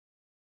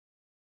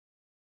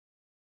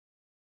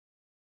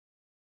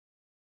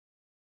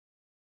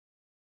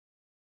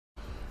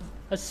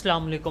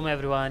Assalamualaikum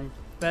everyone,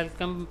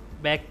 welcome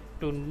back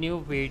to new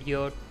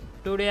video.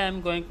 Today I'm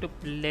going to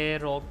play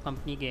Rogue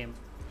Company game.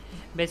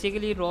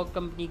 Basically Rogue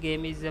Company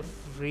game is a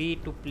free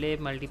to play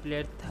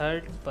multiplayer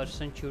third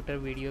person shooter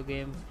video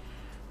game,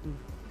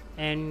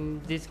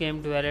 and this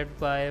game developed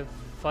by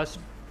First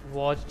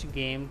Watched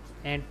Games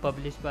and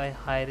published by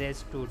Hi-Rez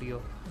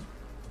Studio.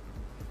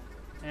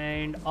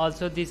 And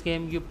also this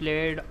game you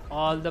played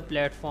all the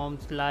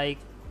platforms like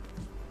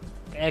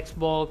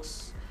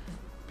Xbox,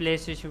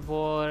 PlayStation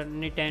 4,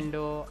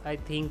 Nintendo, I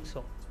think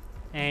so,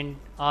 and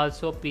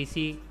also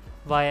PC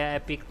via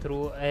Epic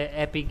through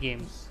Epic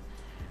Games.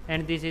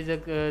 And this is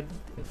a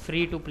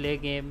free to play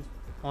game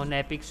on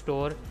Epic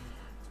Store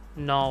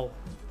now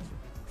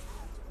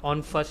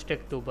on 1st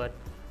October.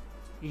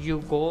 You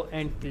go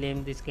and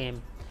claim this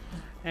game.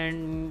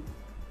 And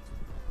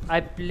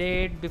I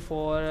played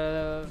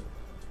before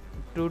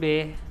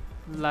today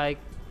like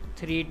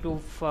 3 to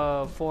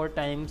 4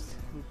 times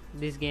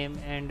this game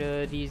and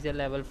reached the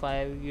level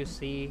 5. You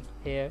see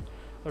here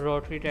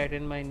Rotary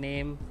Titan my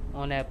name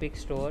on Epic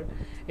Store.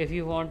 If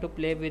you want to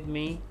play with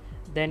me,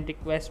 then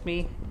request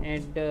me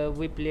and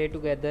we play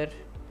together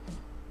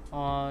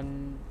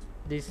on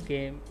this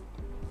game.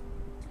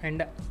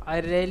 And I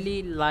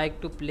really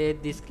like to play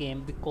this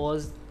game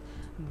because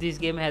this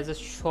game has a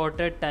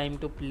shorter time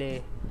to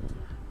play.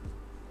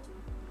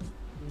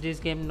 This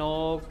game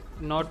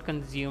not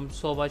consume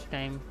so much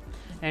time,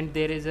 and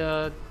there is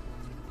a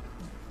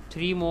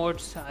 3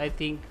 modes, I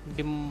think: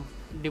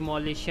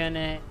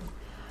 demolition,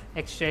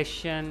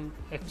 extraction,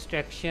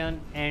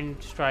 and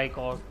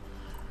strikeout.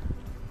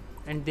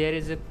 And there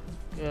is a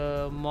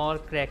more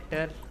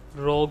character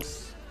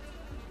rogues.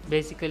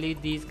 Basically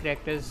these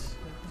characters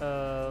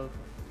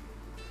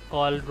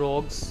called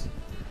rogues.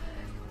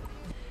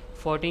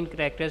 14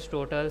 characters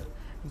total,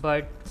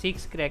 but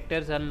 6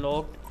 characters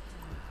unlocked.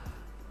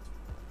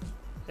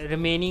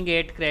 Remaining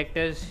 8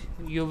 characters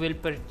you will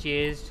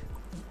purchase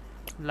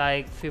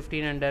like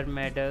 1500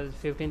 medals,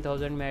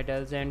 15,000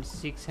 medals and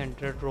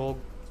 600 rogue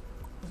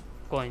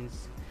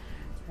coins.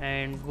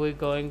 And we're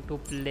going to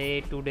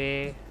play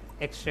today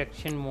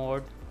extraction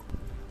mode.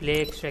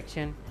 Play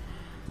extraction.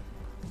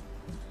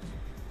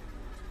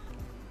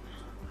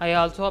 I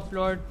also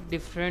upload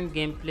different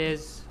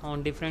gameplays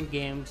on different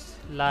games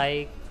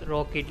like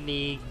Rocket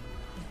League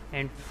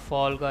and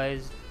Fall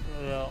Guys.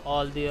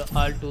 All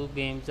 2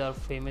 games are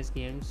famous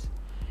games.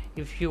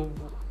 If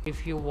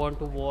you want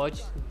to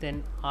watch,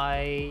 then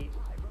I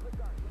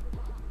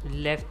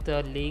left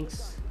the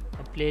links,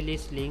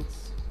 playlist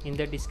links in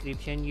the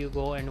description. You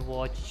go and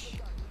watch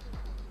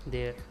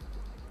there.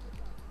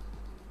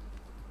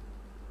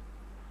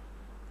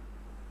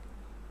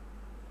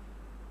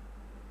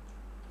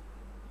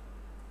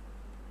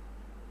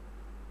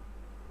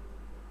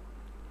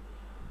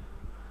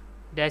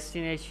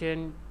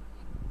 Destination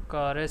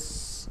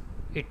Chorus,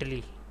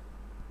 Italy.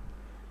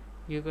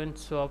 You can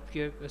swap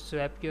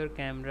your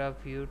camera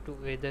view to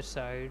either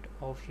side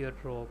of your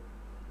rope.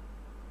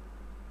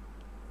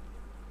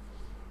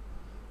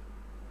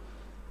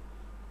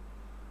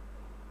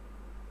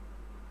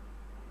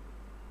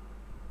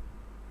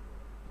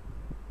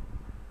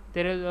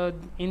 There is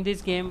in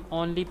this game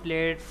only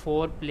played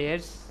 4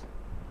 players,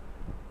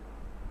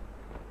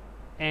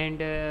 and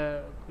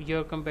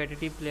your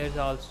competitive players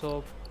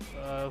also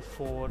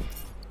 4.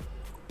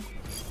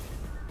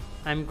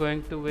 I'm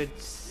going to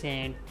with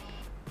Saint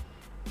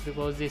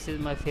because this is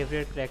my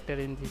favorite character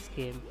in this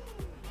game.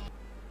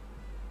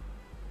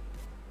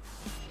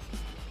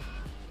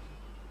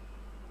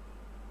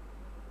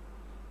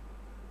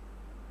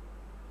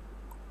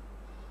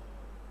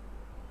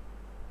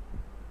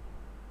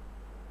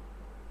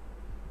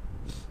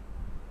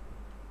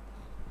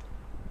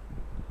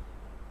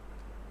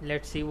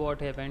 Let's see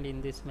what happened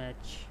in this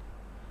match.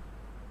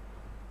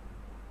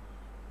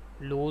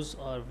 Lose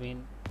or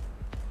win.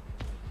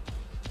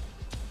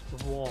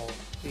 Wow,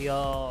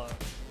 yeah.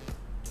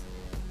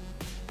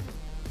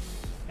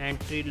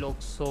 Entry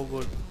looks so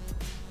good.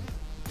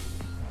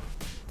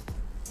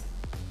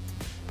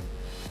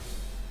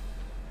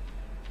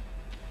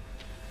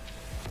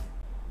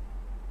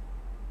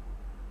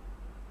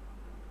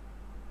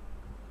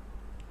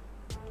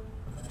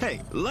 Hey,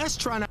 let's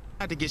try not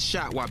to get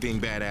shot while being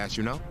badass,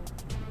 you know?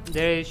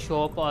 There is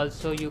shop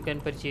also. You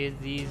can purchase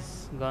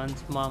these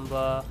guns: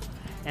 Mamba,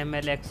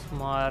 MLX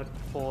Mark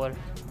 4,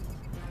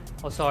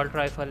 assault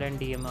rifle and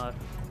DMR.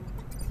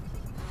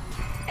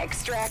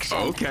 Extraction.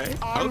 Okay.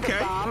 Arm the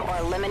bomb or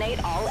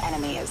eliminate all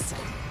enemies.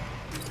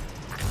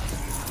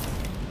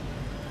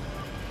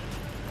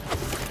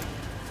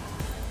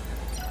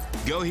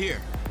 Go here.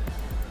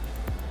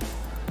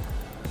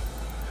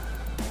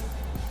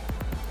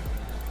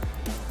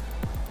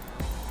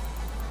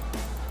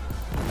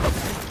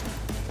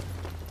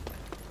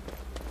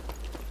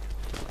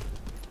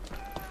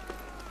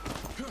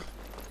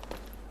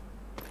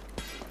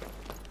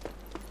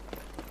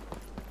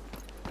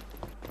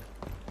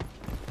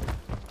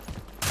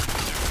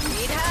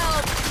 Need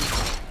help.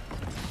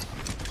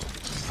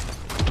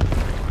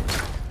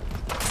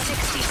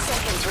 60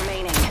 seconds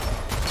remaining.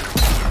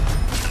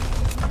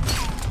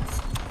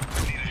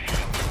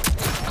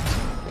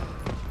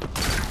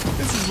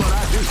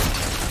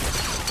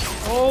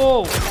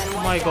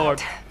 my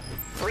god.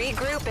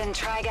 Regroup and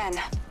try again.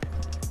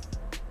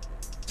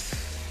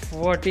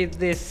 What is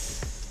this?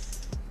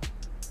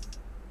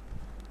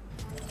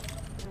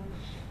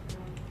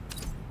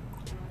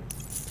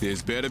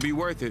 This better be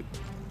worth it.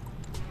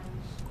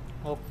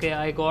 Okay,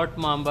 I got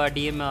Mamba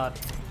DMR.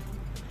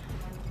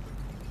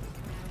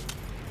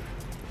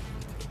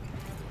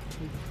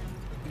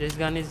 This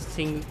gun is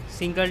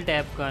single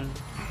tap gun,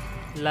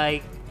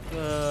 like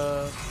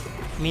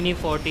Mini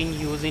 14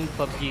 used in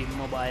PUBG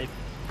Mobile.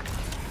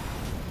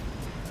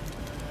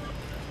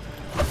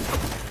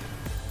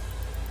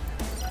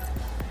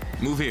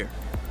 Move here.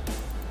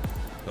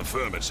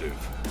 Affirmative.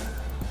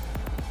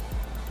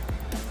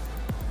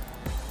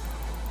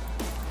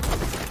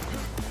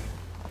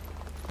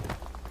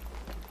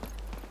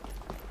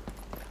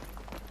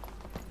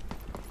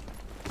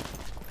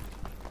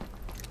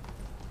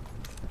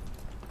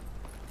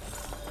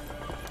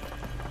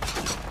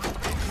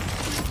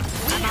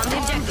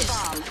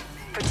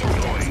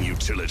 Deploying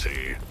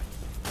utility.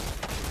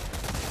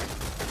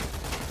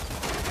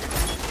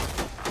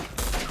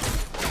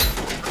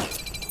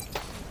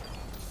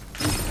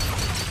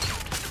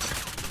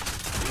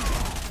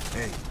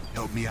 Hey,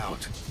 help me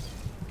out.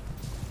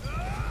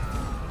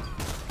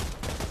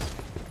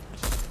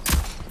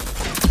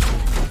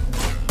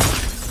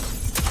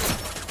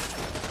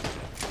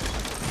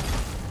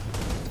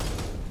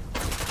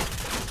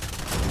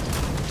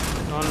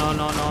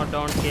 No,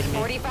 don't kill me.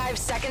 45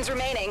 seconds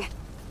remaining.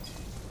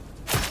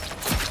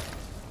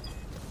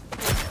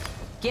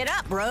 Get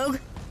up, Rogue.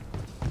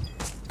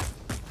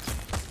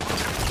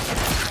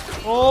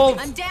 Oh,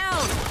 I'm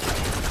down.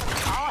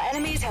 All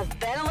enemies have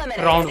been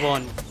eliminated. round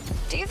 1.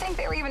 Do you think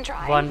they were even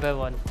trying? 1 by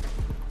 1.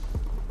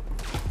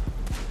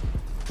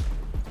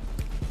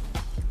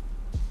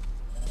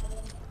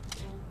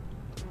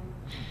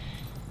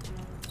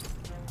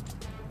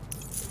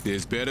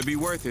 This better be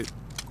worth it.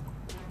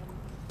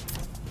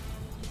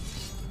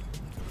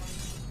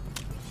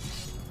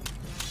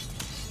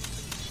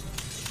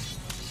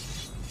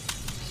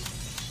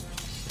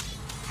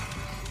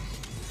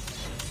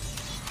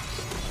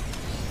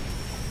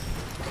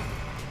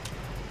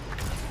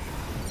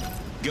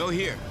 Go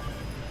here.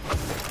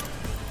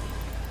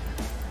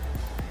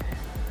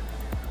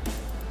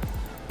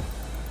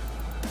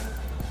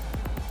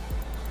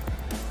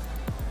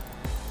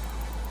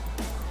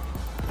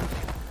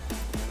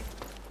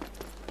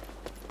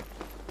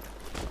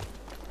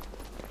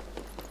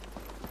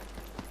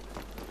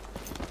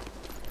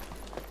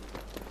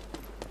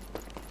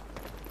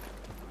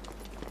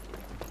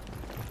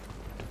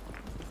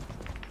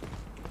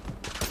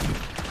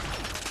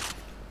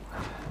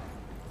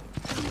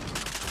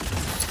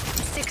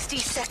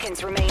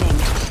 Seconds remaining. I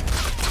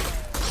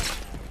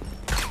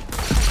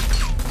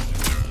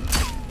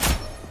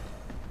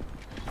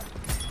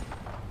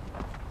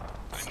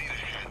need a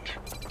hand.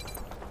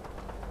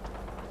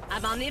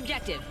 I'm on the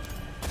objective.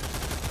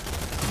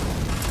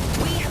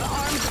 We have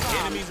armed the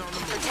bomb. Enemies on the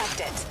move. Protect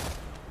it.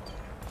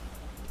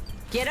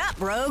 Get up,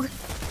 Rogue.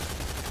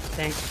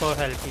 Thanks for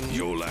helping me.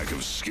 Your lack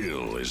of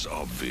skill is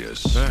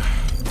obvious.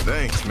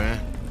 Thanks, man.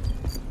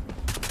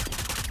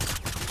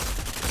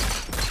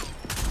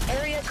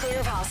 Area clear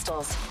of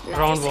hostiles.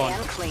 Round Nice 1.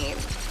 and clean.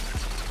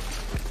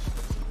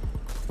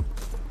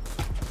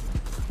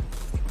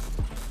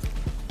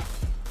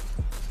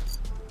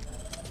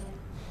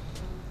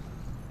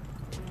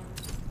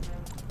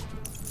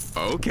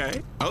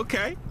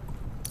 Okay.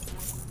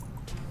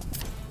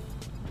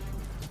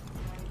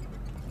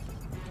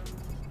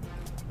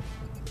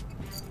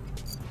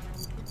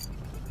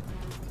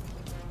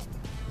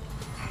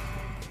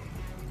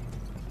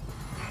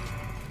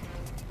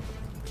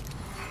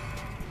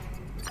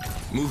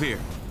 Move here.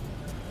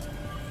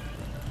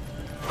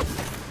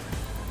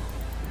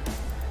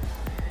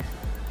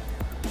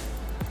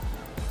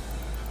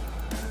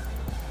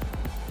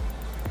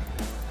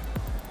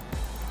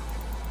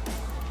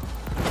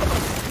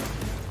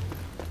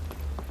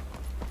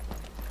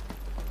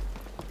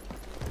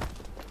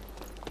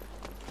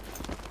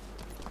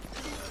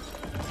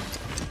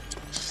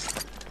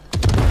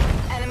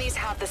 Enemies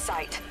have the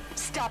site.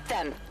 Stop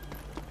them.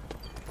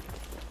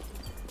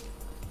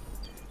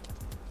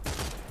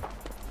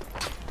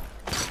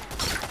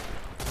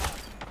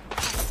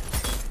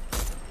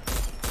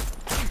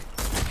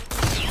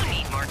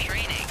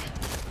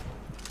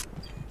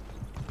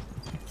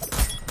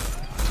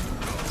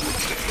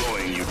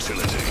 Deploying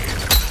utility.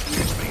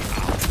 Get me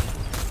out.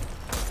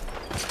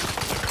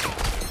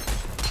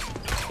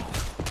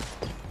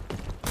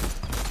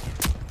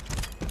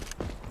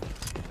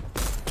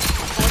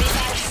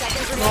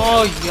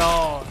 Oh,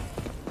 yeah.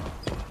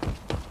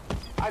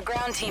 Our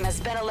ground team has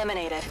been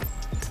eliminated.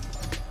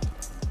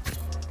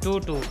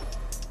 2-2.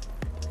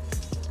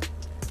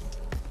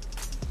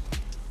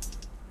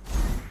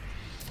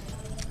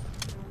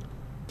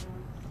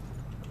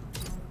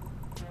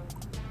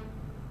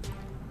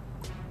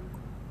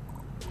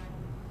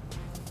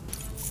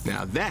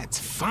 Now that's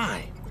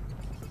fine.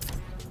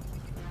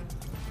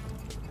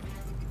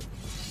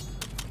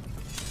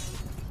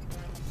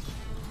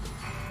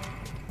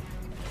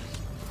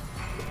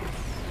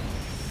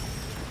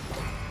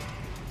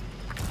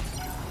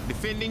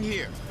 Defending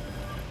here.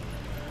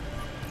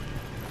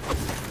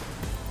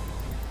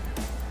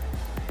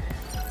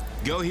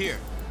 Go here.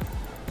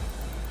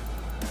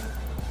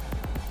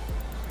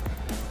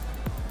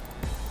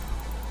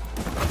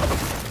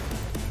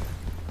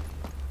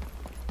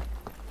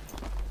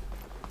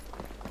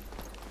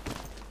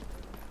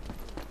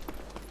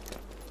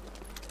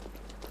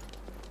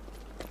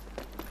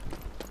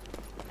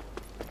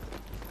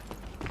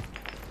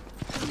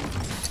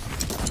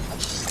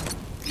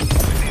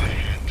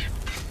 hand.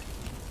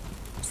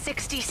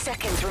 60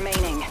 seconds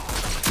remaining.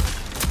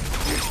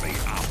 Get me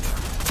up.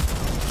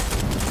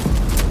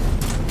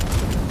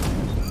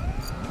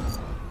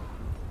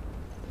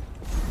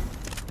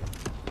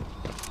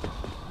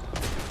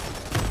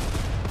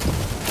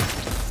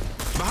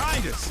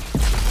 Behind us.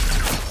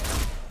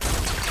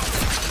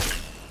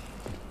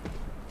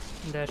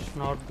 That's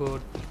not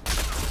good.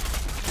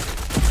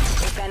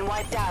 We've been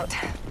wiped out.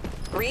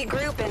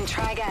 Regroup and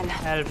try again.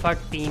 Alpha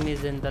team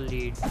is in the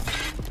lead.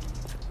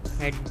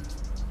 And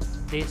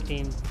this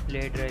team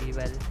played really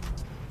well.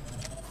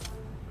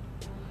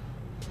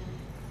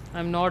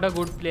 I'm not a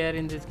good player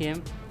in this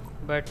game,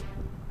 but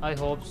I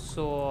hope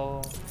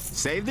so.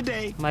 Save the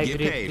day. My Get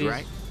grip paid, is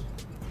right?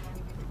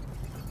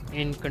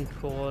 in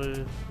control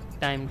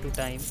time to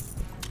time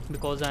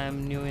because I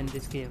am new in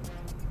this game.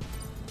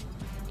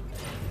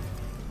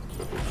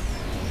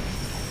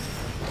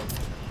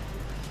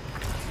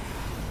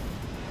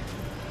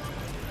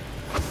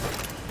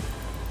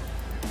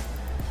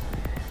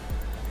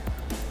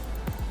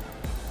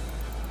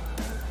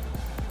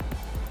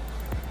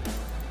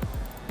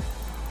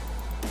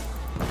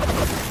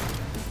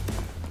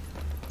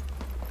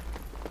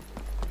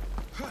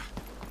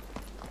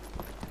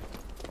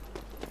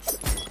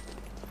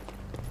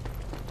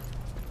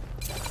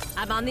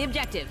 I'm on the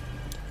objective.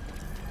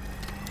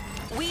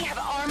 We have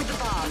armed the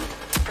bomb.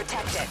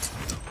 Protect it.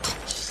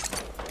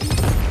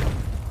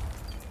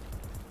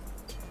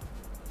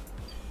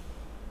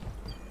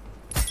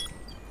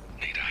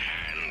 Need a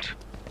hand.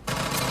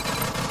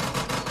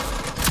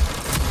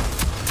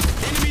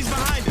 Enemies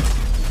behind us.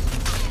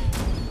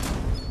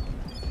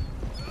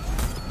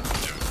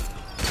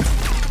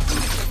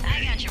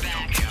 I got your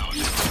back.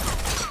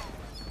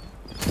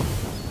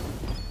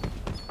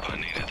 I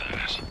needed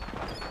that.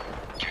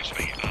 Get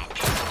me up.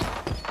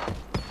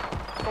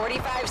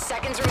 45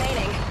 seconds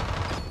remaining.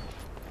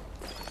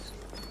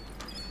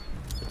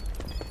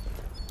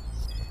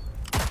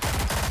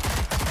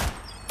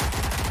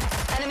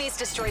 Enemies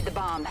destroyed the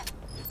bomb.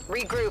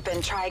 Regroup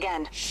and try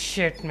again.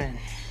 Shit, man.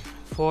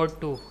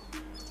 4-2.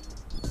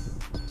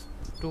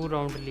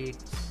 2-round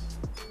leads.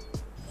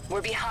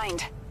 We're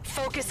behind.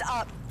 Focus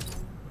up.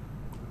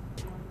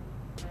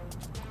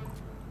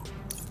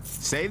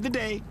 Save the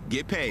day.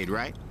 Get paid,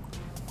 right?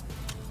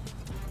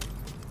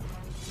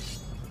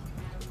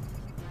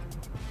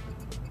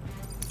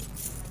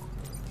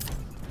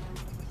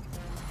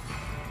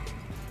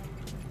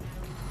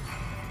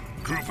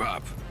 Group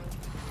up.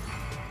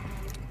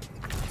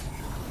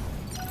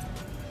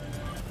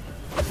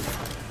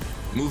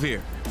 Move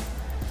here.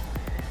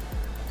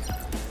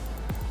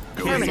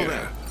 Go Affirmative.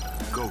 here.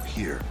 Go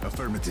here.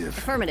 Affirmative.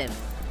 Affirmative.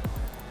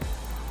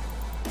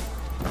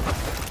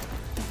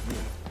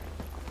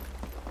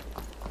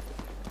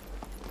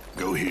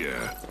 Go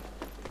here.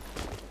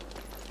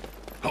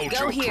 Hold Go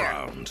your here.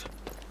 ground.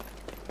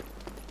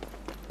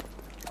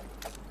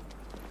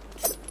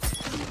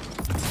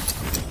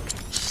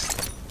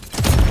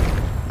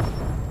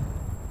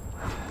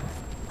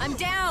 I'm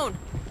down.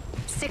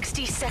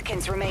 60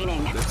 seconds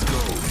remaining. Let's go.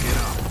 Get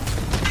up.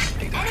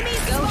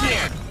 Enemies go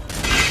here.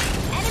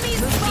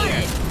 Enemies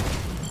spotted.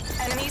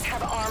 Enemies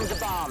have armed the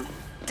bomb.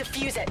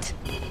 Defuse it.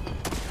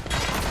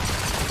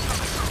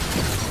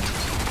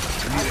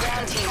 Our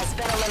ground team has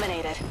been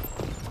eliminated.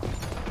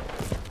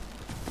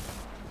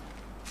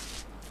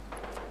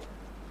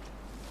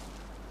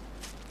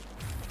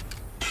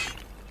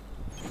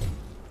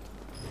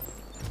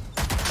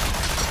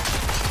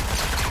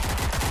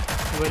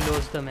 We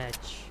lose the match.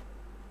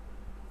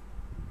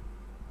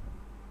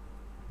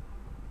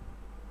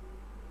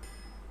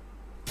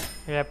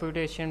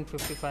 Reputation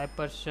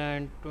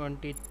 55%,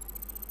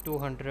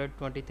 200,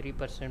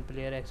 23%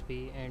 player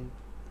XP and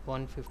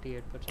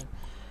 158%.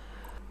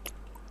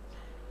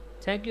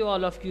 Thank you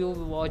all of you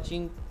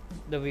watching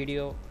the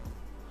video.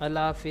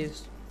 Allah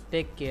Hafiz.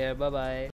 Take care. Bye bye.